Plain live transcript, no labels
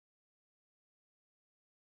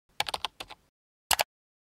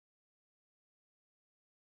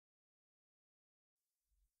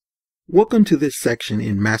Welcome to this section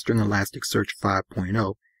in Mastering ElasticSearch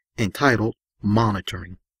 5.0 entitled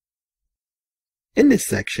Monitoring. In this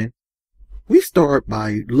section, we start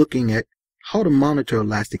by looking at how to monitor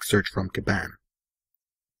ElasticSearch from Kibana.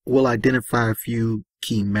 We'll identify a few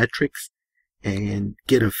key metrics and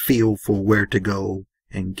get a feel for where to go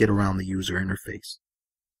and get around the user interface.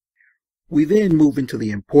 We then move into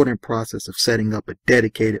the important process of setting up a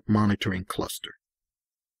dedicated monitoring cluster.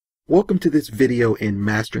 Welcome to this video in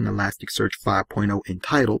Mastering ElasticSearch 5.0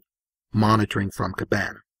 entitled Monitoring from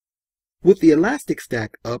Kibana. With the Elastic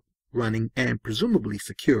Stack up, running, and presumably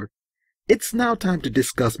secure, it's now time to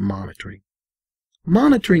discuss monitoring.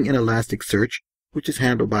 Monitoring in ElasticSearch, which is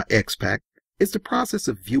handled by XPack, is the process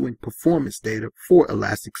of viewing performance data for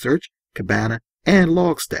ElasticSearch, Kibana, and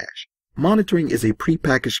Logstash. Monitoring is a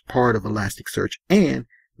prepackaged part of ElasticSearch and,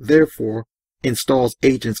 therefore, installs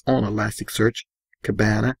agents on ElasticSearch,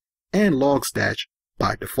 Kibana, and Logstash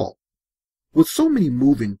by default. With so many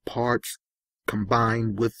moving parts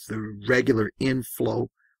combined with the regular inflow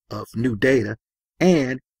of new data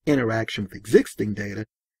and interaction with existing data,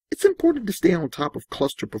 it's important to stay on top of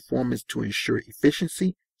cluster performance to ensure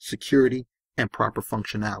efficiency, security, and proper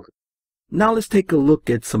functionality. Now let's take a look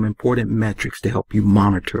at some important metrics to help you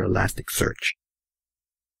monitor ElasticSearch.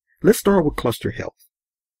 Let's start with cluster health.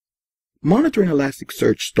 Monitoring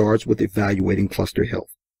ElasticSearch starts with evaluating cluster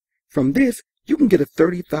health. From this, you can get a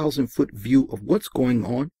 30,000-foot view of what's going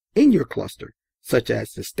on in your cluster, such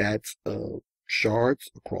as the stats of shards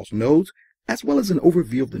across nodes, as well as an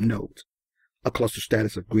overview of the nodes. A cluster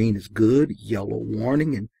status of green is good, yellow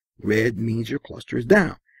warning, and red means your cluster is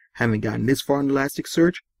down. Having gotten this far in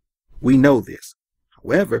ElasticSearch, we know this.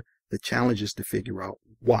 However, the challenge is to figure out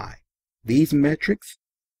why. These metrics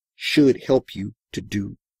should help you to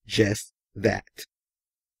do just that.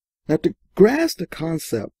 Now, to grasp the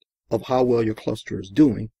concept of how well your cluster is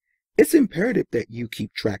doing, it's imperative that you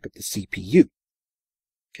keep track of the CPU.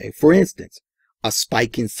 Okay, for instance, a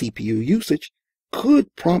spike in CPU usage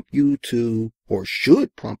could prompt you to, or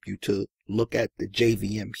should prompt you to, look at the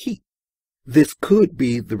JVM heap. This could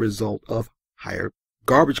be the result of higher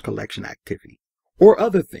garbage collection activity or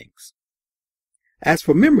other things. As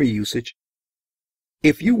for memory usage,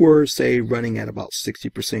 if you were, say, running at about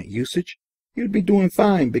 60% usage, you'd be doing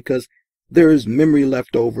fine because there is memory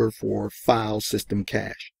left over for file system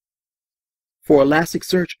cache. For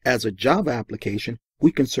ElasticSearch as a Java application,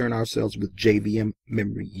 we concern ourselves with JVM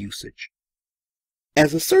memory usage.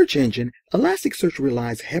 As a search engine, ElasticSearch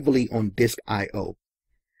relies heavily on disk I/O.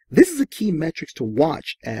 This is a key metric to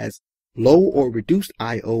watch, as low or reduced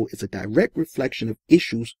I/O is a direct reflection of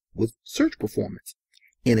issues with search performance.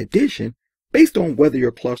 In addition, based on whether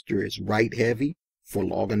your cluster is write-heavy for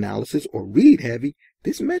log analysis or read-heavy,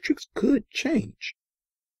 this metric could change.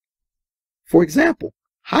 For example,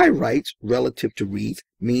 high writes relative to reads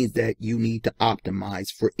means that you need to optimize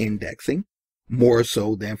for indexing more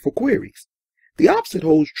so than for queries. The opposite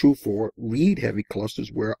holds true for read-heavy clusters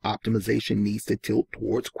where optimization needs to tilt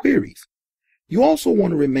towards queries. You also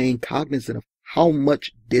want to remain cognizant of how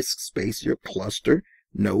much disk space your cluster,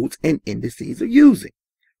 nodes, and indices are using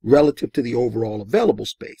relative to the overall available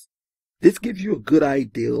space. This gives you a good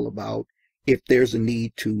idea about if there's a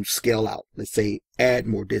need to scale out, let's say add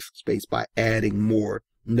more disk space by adding more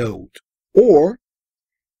nodes, or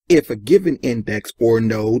if a given index or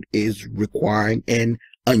node is requiring an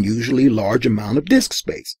unusually large amount of disk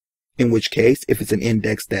space, in which case, if it's an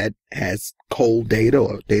index that has cold data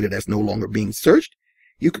or data that's no longer being searched,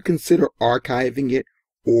 you could consider archiving it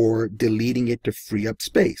or deleting it to free up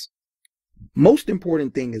space. Most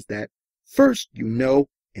important thing is that first you know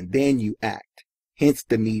and then you act, hence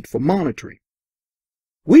the need for monitoring.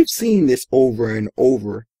 We've seen this over and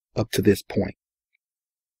over up to this point.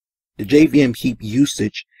 The JVM heap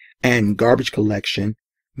usage and garbage collection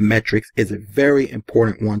metrics is a very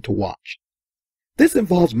important one to watch. This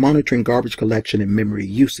involves monitoring garbage collection and memory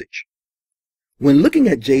usage. When looking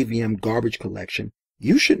at JVM garbage collection,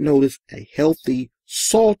 you should notice a healthy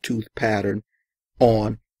sawtooth pattern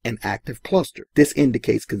on an active cluster. This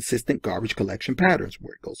indicates consistent garbage collection patterns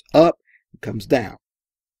where it goes up and comes down.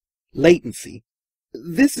 Latency.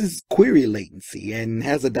 This is query latency and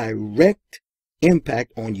has a direct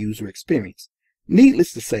impact on user experience.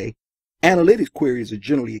 Needless to say, analytics queries are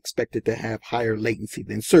generally expected to have higher latency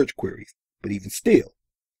than search queries, but even still,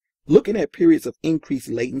 looking at periods of increased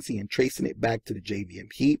latency and tracing it back to the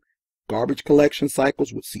JVM heap, garbage collection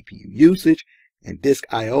cycles with CPU usage, and disk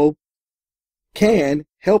I/O can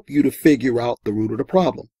help you to figure out the root of the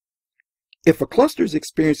problem. If a cluster is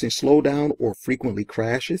experiencing slowdown or frequently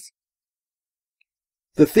crashes,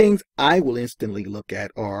 the things I will instantly look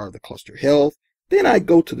at are the cluster health, Then I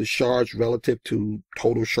go to the shards relative to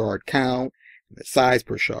total shard count and the size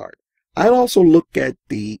per shard. I'd also look at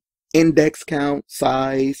the index count,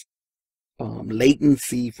 size,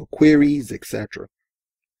 latency for queries, etc.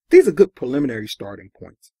 These are good preliminary starting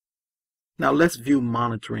points. Now let's view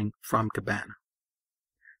monitoring from Kibana.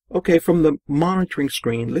 Okay, from the monitoring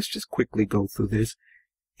screen, let's just quickly go through this.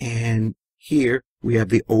 And here we have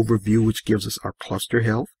the overview, which gives us our cluster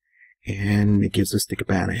health. And it gives us the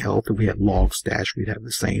Kibana health. If we had Logstash, we'd have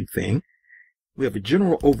the same thing. We have a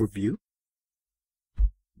general overview,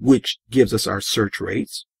 which gives us our search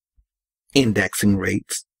rates, indexing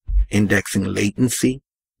latency,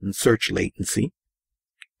 and search latency.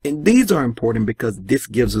 And these are important because this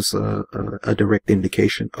gives us a direct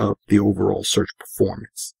indication of the overall search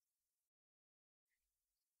performance.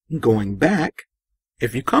 Going back,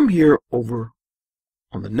 if you come here over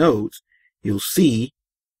on the nodes, you'll see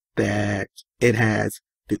that it has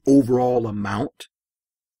the overall amount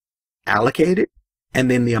allocated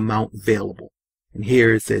and then the amount available. And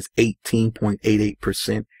here it says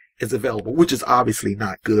 18.88% is available, which is obviously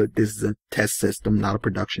not good. This is a test system, not a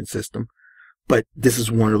production system. But this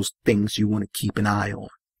is one of those things you want to keep an eye on.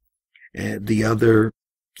 And the other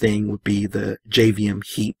thing would be the JVM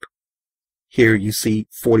heap. Here you see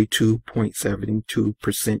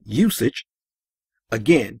 42.72% usage.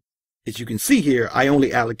 Again, as you can see here, I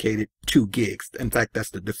only allocated 2 gigs. In fact, that's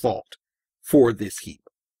the default for this heap.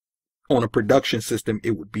 On a production system,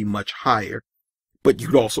 it would be much higher, but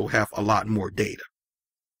you'd also have a lot more data.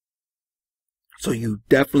 So you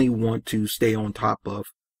definitely want to stay on top of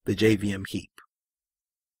the JVM heap.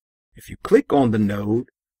 If you click on the node,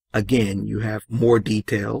 again, you have more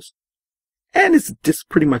details, and it's just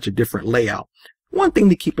pretty much a different layout. One thing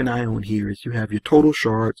to keep an eye on here is you have your total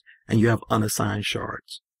shards and you have unassigned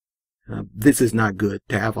shards. This is not good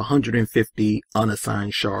to have 150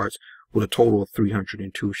 unassigned shards with a total of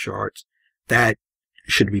 302 shards. That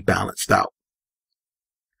should be balanced out.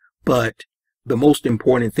 But the most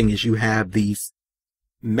important thing is you have these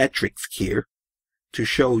metrics here to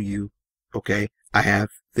show you, okay, I have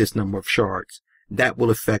this number of shards. That will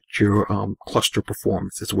affect your cluster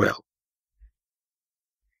performance as well.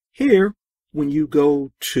 Here, when you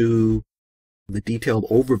go to the detailed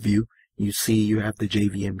overview, you see you have the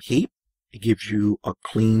JVM heap. It gives you a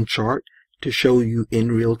clean chart to show you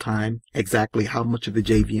in real time exactly how much of the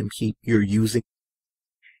JVM heap you're using.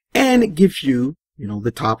 And it gives you,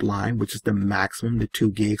 the top line, which is the maximum, the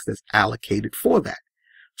 2 gigs that's allocated for that.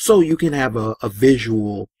 So you can have a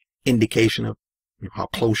visual indication of how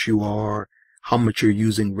close you are, how much you're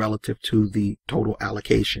using relative to the total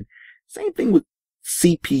allocation. Same thing with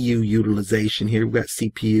CPU utilization. Here we've got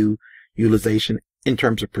CPU utilization in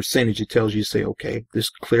terms of percentage. It tells you, say, okay,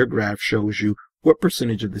 this clear graph shows you what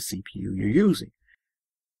percentage of the CPU you're using.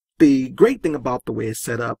 The great thing about the way it's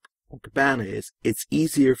set up on Kibana is it's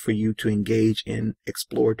easier for you to engage in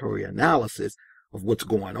exploratory analysis of what's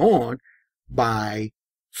going on by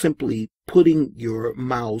simply putting your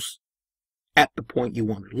mouse at the point you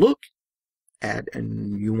want to look at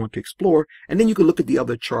and you want to explore, and then you can look at the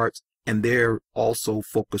other charts and they're also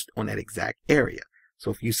focused on that exact area.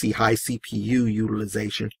 So if you see high CPU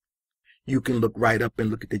utilization, you can look right up and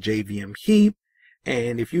look at the JVM heap.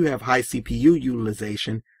 And if you have high CPU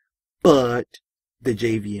utilization, but the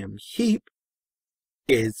JVM heap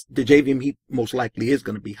most likely is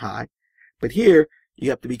going to be high. But here you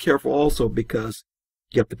have to be careful also because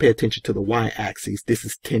you have to pay attention to the y-axis. This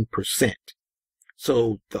is 10%.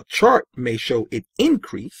 So the chart may show it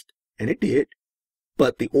increased, and it did,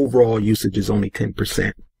 but the overall usage is only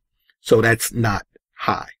 10%. So that's not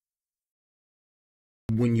high.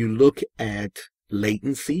 When you look at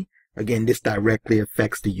latency, again, this directly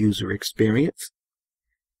affects the user experience.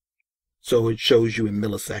 So it shows you in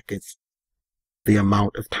milliseconds the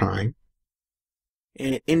amount of time.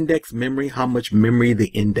 And index memory, how much memory the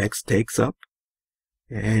index takes up.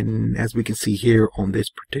 And as we can see here on this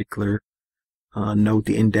particular node,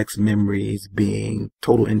 the index memory is being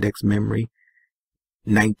total index memory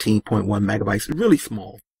 19.1 megabytes, really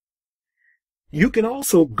small. You can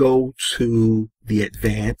also go to the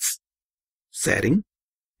advanced setting,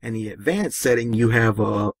 and the advanced setting you have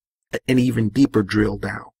an even deeper drill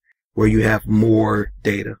down where you have more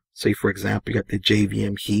data. Say for example, you got the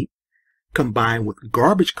JVM heap combined with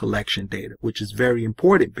garbage collection data, which is very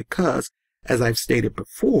important because, as I've stated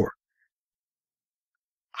before,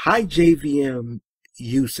 high JVM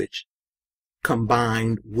usage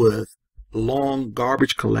combined with long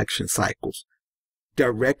garbage collection cycles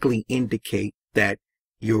directly indicate that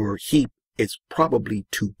your heap is probably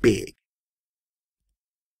too big.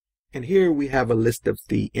 And here we have a list of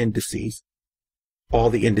the indices. all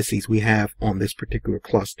the indices we have on this particular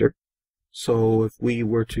cluster. So if we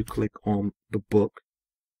were to click on the book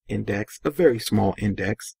index, a very small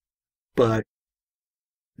index, but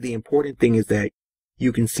the important thing is that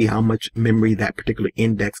you can see how much memory that particular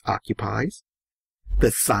index occupies,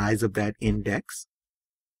 the size of that index,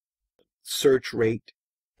 search rate,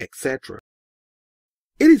 etc.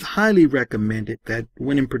 It is highly recommended that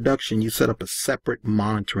when in production you set up a separate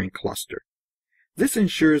monitoring cluster. This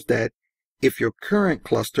ensures that if your current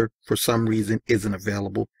cluster for some reason isn't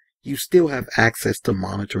available, you still have access to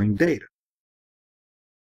monitoring data.